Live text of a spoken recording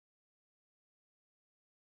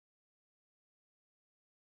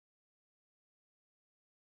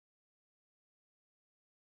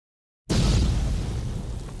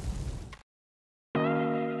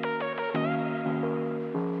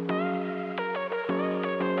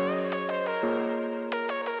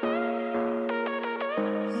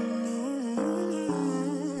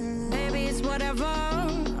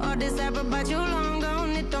about you long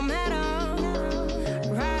gone, it don't matter.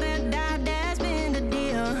 Ride or die, that's been the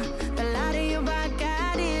deal. The light of your body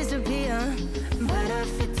got disappear. But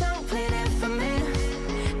if you don't play that for me,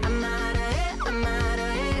 I'm out of it, I'm out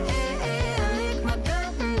of it. I lick my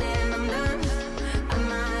gun and then I'm done.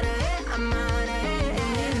 I'm out of it, I'm out of it. I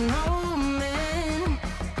need no man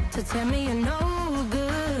to tell me you're no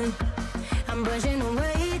good. I'm brushing the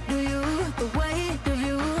weight of you, the weight of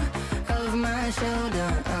you, of my shoulders.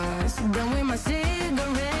 Done with my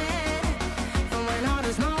cigarette, and when all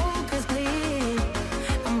the smoke is clear,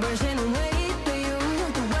 I'm brushing the weight of you,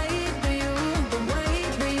 the weight of you, the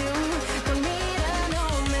weight of you. Don't need a no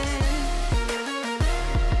man.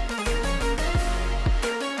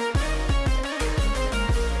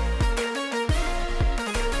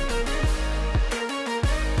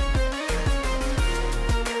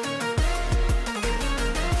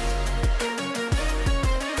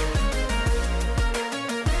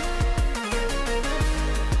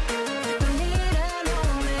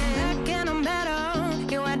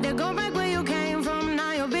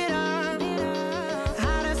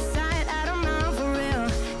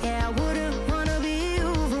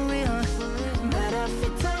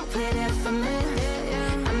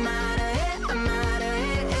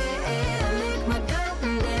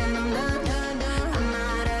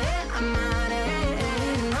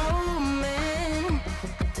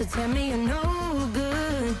 Tell me you know